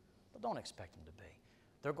 but don't expect them to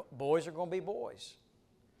be. Boys are going to be boys.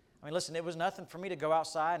 I mean, listen, it was nothing for me to go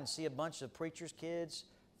outside and see a bunch of preachers' kids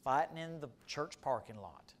fighting in the church parking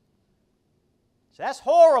lot. So that's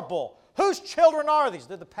horrible. Whose children are these?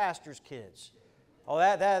 They're the pastor's kids. Oh,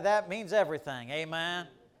 that means everything. Amen?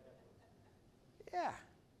 Yeah.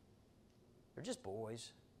 They're just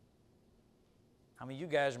boys. How many of you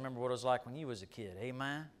guys remember what it was like when you was a kid?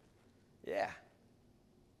 Amen? Yeah.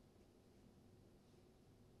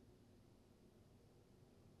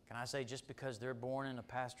 Can I say just because they're born in a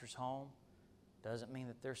pastor's home doesn't mean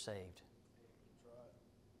that they're saved?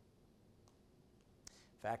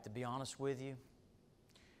 In fact, to be honest with you,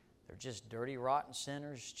 they're just dirty, rotten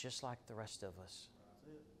sinners just like the rest of us.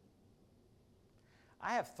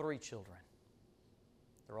 I have 3 children.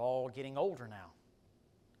 They're all getting older now.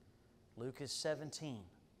 Luke is 17.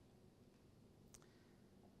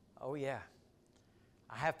 Oh, yeah.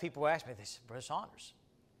 I have people ask me, they say, Brother Saunders,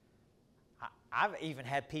 I've even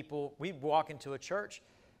had people, we walk into a church,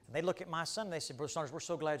 and they look at my son, and they say, Brother Saunders, we're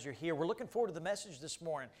so glad you're here. We're looking forward to the message this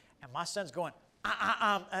morning. And my son's going,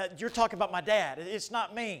 you're talking about my dad. It's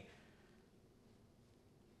not me.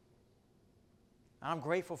 I'm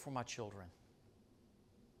grateful for my children.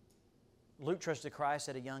 Luke trusted Christ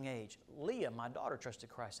at a young age. Leah, my daughter, trusted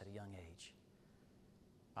Christ at a young age.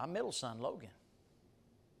 My middle son, Logan,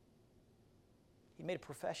 he made a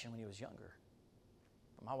profession when he was younger.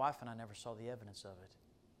 But my wife and I never saw the evidence of it.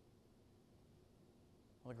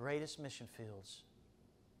 One of the greatest mission fields,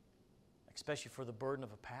 especially for the burden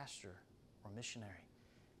of a pastor or missionary,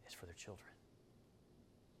 is for their children.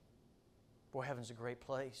 Boy, heaven's a great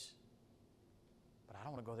place, but I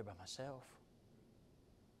don't want to go there by myself.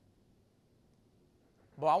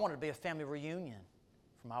 Boy, I wanted to be a family reunion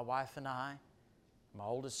for my wife and I, my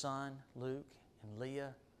oldest son, Luke, and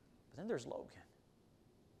Leah. But then there's Logan.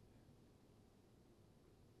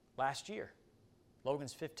 Last year,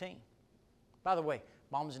 Logan's 15. By the way,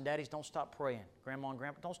 moms and daddies, don't stop praying. Grandma and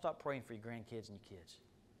grandpa, don't stop praying for your grandkids and your kids.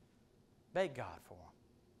 Beg God for them.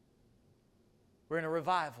 We're in a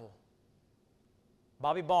revival.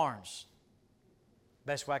 Bobby Barnes,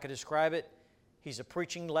 best way I could describe it, he's a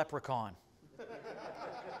preaching leprechaun.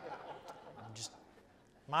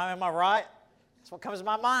 Am I right? That's what comes to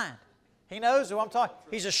my mind. He knows who I'm talking.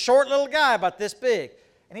 He's a short little guy about this big.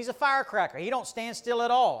 And he's a firecracker. He don't stand still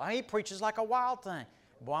at all. I mean, he preaches like a wild thing.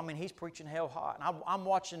 Boy, I mean, he's preaching hell hot. And I'm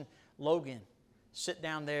watching Logan sit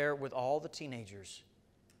down there with all the teenagers.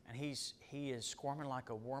 And he is squirming like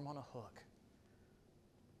a worm on a hook.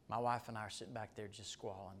 My wife and I are sitting back there just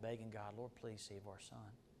squalling, begging God, Lord, please save our son.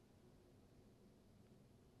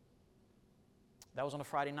 That was on a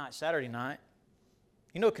Friday night. Saturday night,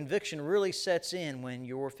 you know, conviction really sets in when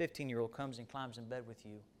your 15-year-old comes and climbs in bed with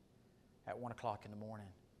you at 1 o'clock in the morning.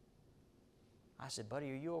 I said,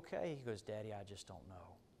 buddy, are you okay? He goes, Daddy, I just don't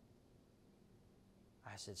know.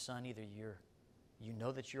 I said, son, either you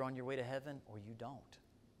know that you're on your way to heaven or you don't.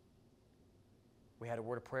 We had a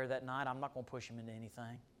word of prayer that night. I'm not going to push him into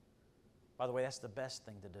anything. By the way, that's the best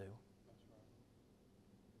thing to do.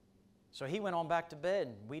 So he went on back to bed,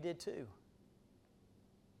 and we did too.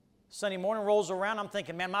 Sunday morning rolls around, I'm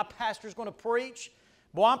thinking, man, my pastor's going to preach.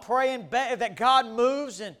 Boy, I'm praying that God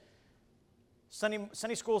moves, and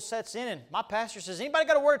Sunday school sets in, and my pastor says, anybody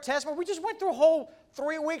got a word of testimony? We just went through a whole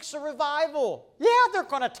 3 weeks of revival. Yeah, they're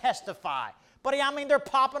going to testify. But I mean, they're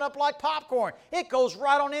popping up like popcorn. It goes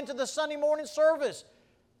right on into the Sunday morning service.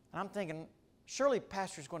 And I'm thinking, surely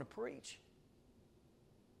pastor's going to preach.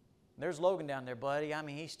 There's Logan down there, buddy. I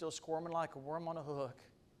mean, he's still squirming like a worm on a hook.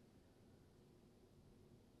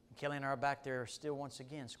 And Kelly and I are back there still once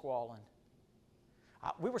again squalling.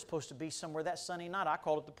 We were supposed to be somewhere that Sunday night. I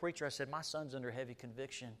called up the preacher. I said, my son's under heavy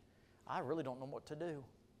conviction. I really don't know what to do.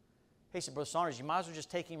 He said, Brother Saunders, you might as well just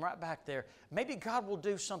take him right back there. Maybe God will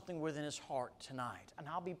do something within his heart tonight. And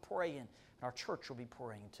I'll be praying, and our church will be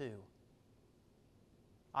praying too.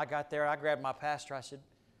 I got there. I grabbed my pastor. I said,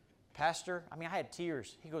 Pastor, I had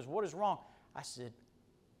tears. He goes, what is wrong? I said,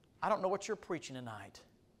 I don't know what you're preaching tonight,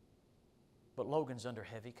 but Logan's under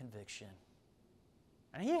heavy conviction.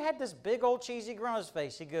 And he had this big old cheesy grin on his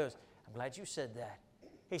face. He goes, I'm glad you said that.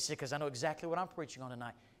 He said, because I know exactly what I'm preaching on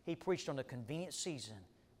tonight. He preached on the convenient season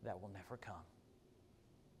that will never come.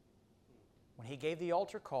 When he gave the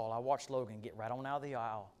altar call, I watched Logan get right on out of the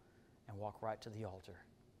aisle and walk right to the altar.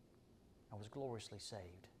 I was gloriously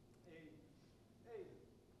saved.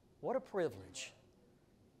 What a privilege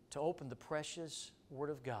to open the precious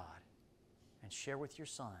Word of God and share with your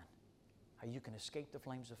son how you can escape the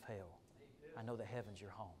flames of hell. I know that heaven's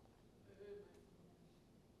your home.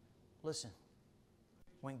 Listen,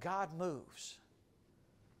 when God moves,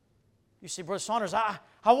 you see, Brother Saunders, I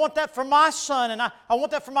want that for my son and I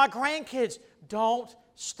want that for my grandkids. Don't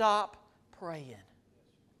stop praying.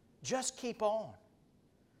 Just keep on.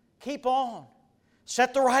 Keep on.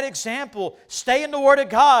 Set the right example. Stay in the Word of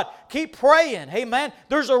God. Keep praying. Amen.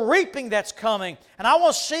 There's a reaping that's coming. And I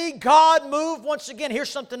want to see God move once again. Here's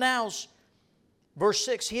something else. Verse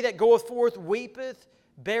 6, he that goeth forth weepeth,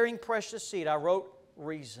 bearing precious seed. I wrote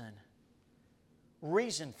reason.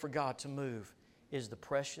 Reason for God to move is the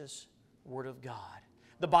precious Word of God.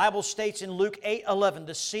 The Bible states in Luke 8:11,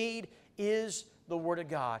 the seed is the Word of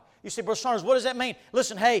God. You say, Brother Saunders, what does that mean?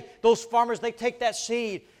 Listen, hey, those farmers, they take that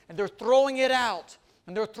seed and they're throwing it out.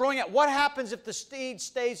 And they're throwing it. What happens if the seed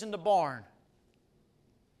stays in the barn?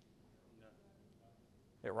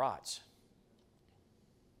 It rots.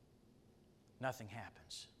 Nothing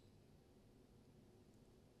happens.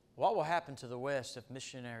 What will happen to the West if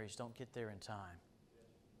missionaries don't get there in time?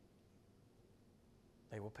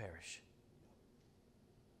 They will perish.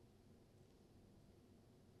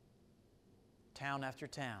 Town after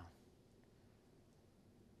town,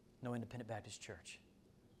 no independent Baptist church.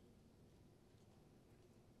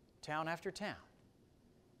 Town after town,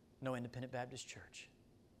 no independent Baptist church.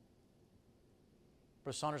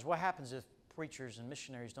 Brother Saunders, what happens if preachers and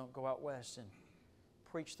missionaries don't go out west and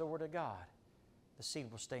preach the Word of God? The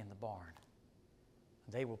seed will stay in the barn.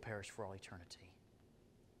 They will perish for all eternity.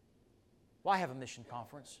 Why have a mission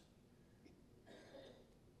conference?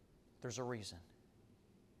 There's a reason.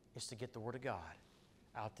 It's to get the Word of God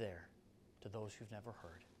out there to those who've never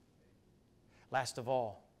heard. Last of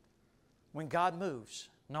all, when God moves,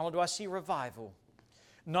 not only do I see revival,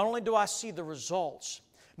 not only do I see the results,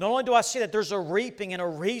 not only do I see that there's a reaping and a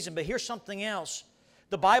reason, but here's something else.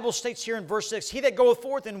 The Bible states here in verse 6, he that goeth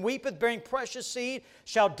forth and weepeth, bearing precious seed,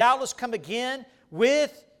 shall doubtless come again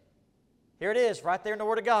with, here it is, right there in the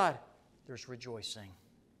Word of God, there's rejoicing,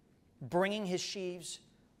 bringing his sheaves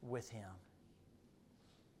with him.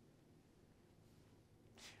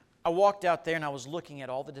 I walked out there and I was looking at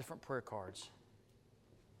all the different prayer cards.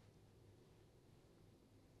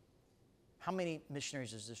 How many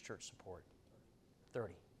missionaries does this church support?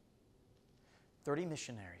 30. 30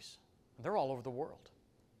 missionaries. They're all over the world.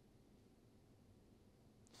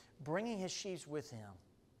 Bringing his sheaves with him.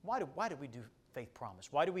 Why do we do Faith Promise?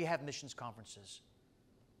 Why do we have missions conferences?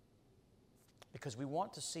 Because we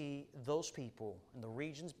want to see those people in the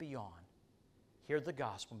regions beyond hear the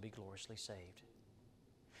gospel and be gloriously saved.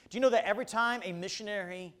 Do you know that every time a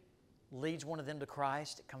missionary leads one of them to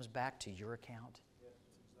Christ, it comes back to your account?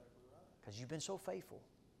 Because you've been so faithful.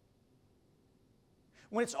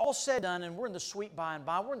 When it's all said and done and we're in the sweet by and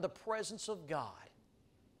by, we're in the presence of God.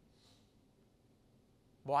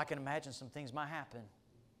 Boy, I can imagine some things might happen.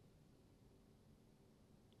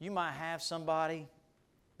 You might have somebody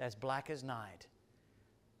that's black as night,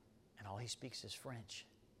 and all he speaks is French.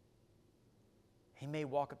 He may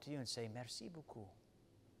walk up to you and say, "Merci beaucoup."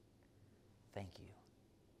 Thank you.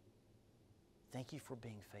 Thank you for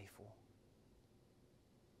being faithful.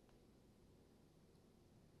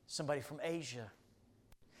 Somebody from Asia.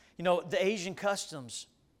 You know, the Asian customs,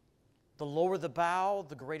 the lower the bow,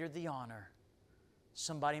 the greater the honor.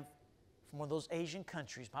 Somebody from one of those Asian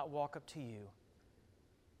countries might walk up to you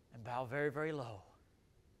and bow very, very low.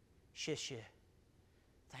 Xie xie.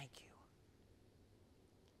 Thank you.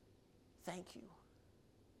 Thank you.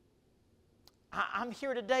 I'm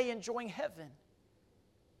here today enjoying heaven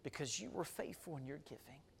because you were faithful in your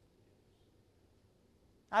giving.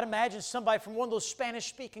 I'd imagine somebody from one of those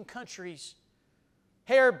Spanish-speaking countries,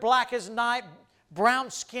 hair black as night, brown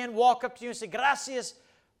skin, walk up to you and say, "Gracias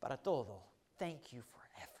para todo." Thank you for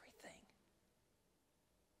everything.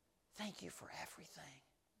 Thank you for everything.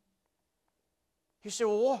 You say,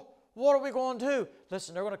 "Well, what are we going to do?"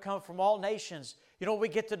 Listen, they're going to come from all nations. You know what we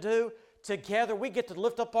get to do? Together, we get to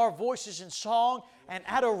lift up our voices in song and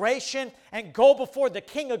adoration and go before the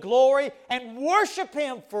King of Glory and worship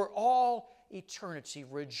Him for all eternity,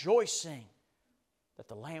 rejoicing that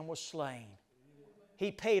the Lamb was slain.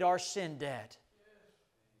 He paid our sin debt.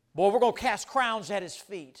 Boy, we're going to cast crowns at His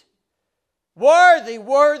feet. Worthy,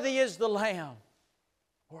 worthy is the Lamb.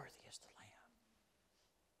 Worthy is the Lamb.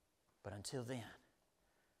 But until then,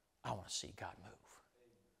 I want to see God move.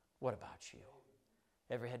 What about you?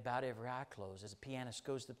 Every head bowed, every eye closed. As the pianist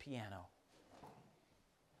goes to the piano.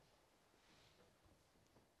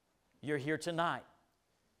 You're here tonight.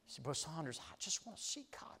 You say, "Brother Saunders, I just want to see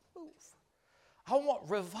God move. I want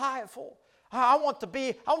revival. I want to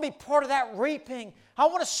be part of that reaping. I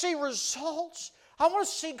want to see results. I want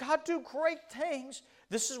to see God do great things."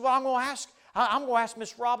 This is what I'm going to ask. I'm going to ask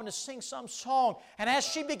Miss Robin to sing some song. And as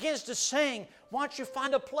she begins to sing, why don't you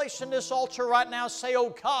find a place in this altar right now and say, "Oh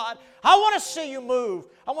God, I want to see you move.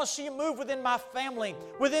 I want to see you move within my family,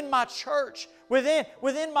 within my church,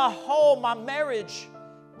 within my home, my marriage.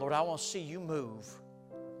 Lord, I want to see you move.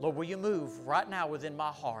 Lord, will you move right now within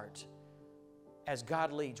my heart?" As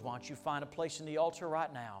God leads, why don't you find a place in the altar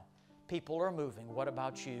right now? People are moving. What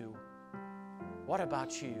about you? What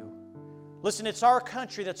about you? Listen, it's our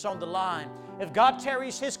country that's on the line. If God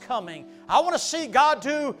tarries His coming, I want to see God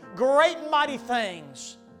do great and mighty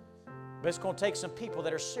things. But it's going to take some people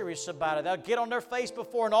that are serious about it. They'll get on their face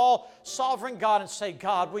before an all-sovereign God and say,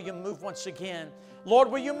 "God, will you move once again? Lord,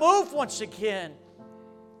 will you move once again?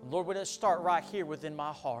 Lord, will it start right here within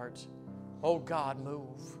my heart? Oh God,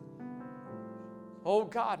 move. Oh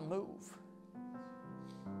God, move."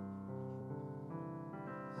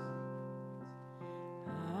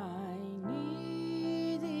 I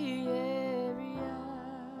need Thee every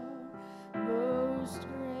hour, most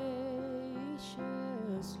gracious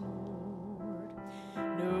Lord.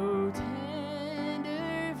 No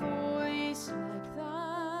tender voice like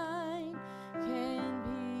Thine can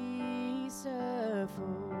peace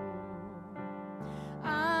afford.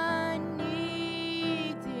 I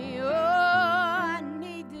need Thee, oh, I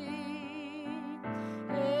need Thee.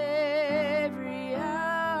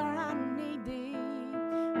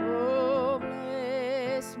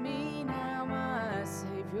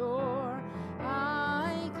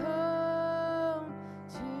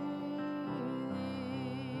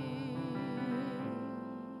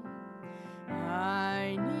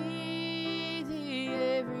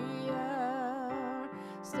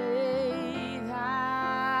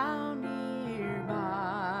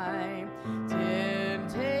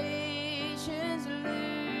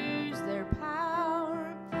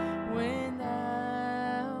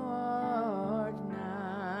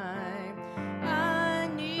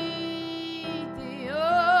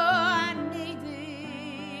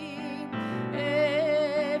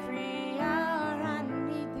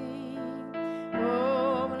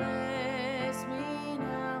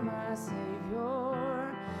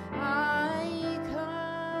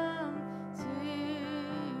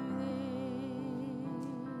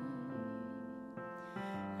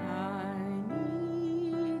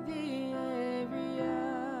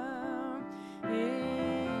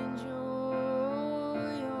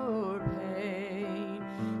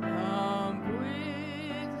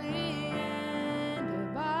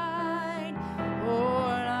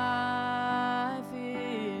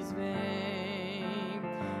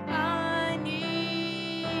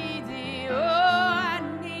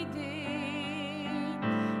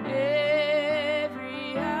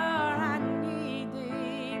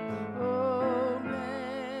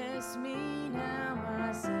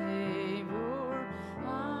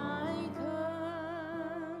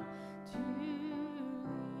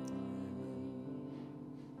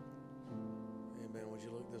 would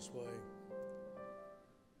you look this way?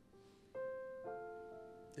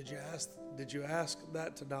 Did you ask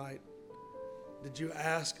that tonight? Did you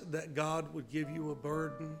ask that God would give you a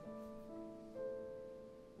burden?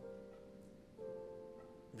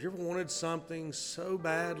 Have you ever wanted something so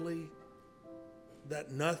badly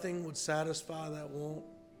that nothing would satisfy that want?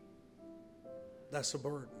 That's a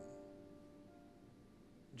burden.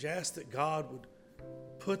 Did you ask that God would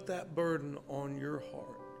put that burden on your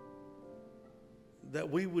heart? That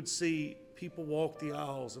we would see people walk the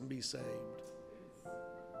aisles and be saved.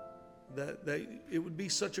 That it would be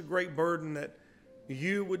such a great burden that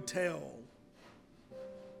you would tell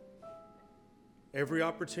every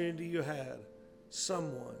opportunity you had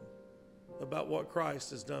someone about what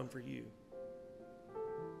Christ has done for you.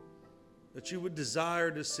 That you would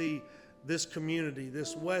desire to see this community,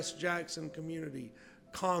 this West Jackson community,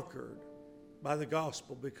 conquered by the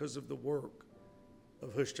gospel because of the work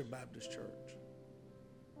of Houston Baptist Church.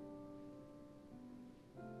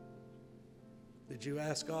 Did you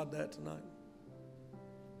ask God that tonight?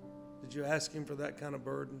 Did you ask Him for that kind of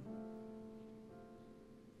burden?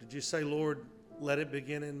 Did you say, Lord, let it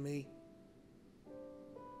begin in me?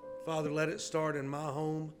 Father, let it start in my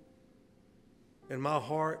home, in my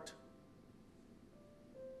heart.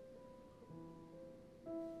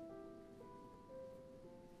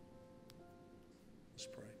 Let's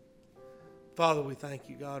pray. Father, we thank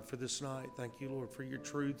you, God, for this night. Thank you, Lord, for your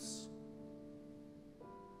truths.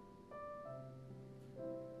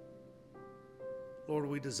 Lord,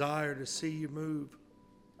 we desire to see you move.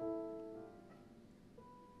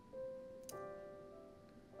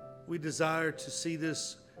 We desire to see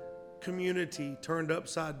this community turned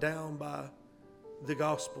upside down by the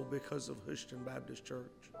gospel because of Houston Baptist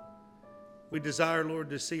Church. We desire, Lord,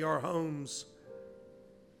 to see our homes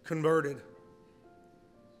converted,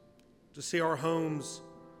 to see our homes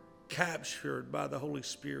captured by the Holy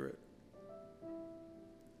Spirit.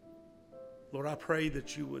 Lord, I pray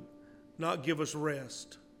that you would not give us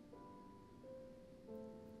rest,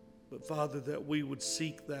 but Father, that we would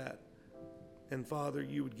seek that, and Father,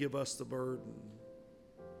 you would give us the burden.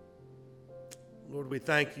 Lord, we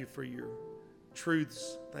thank you for your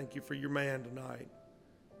truths. Thank you for your man tonight.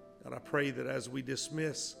 God, I pray that as we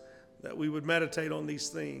dismiss, that we would meditate on these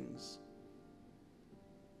things,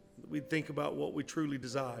 that we'd think about what we truly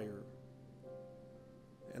desire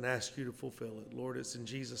and ask you to fulfill it. Lord, it's in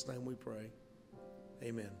Jesus' name we pray.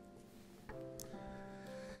 Amen.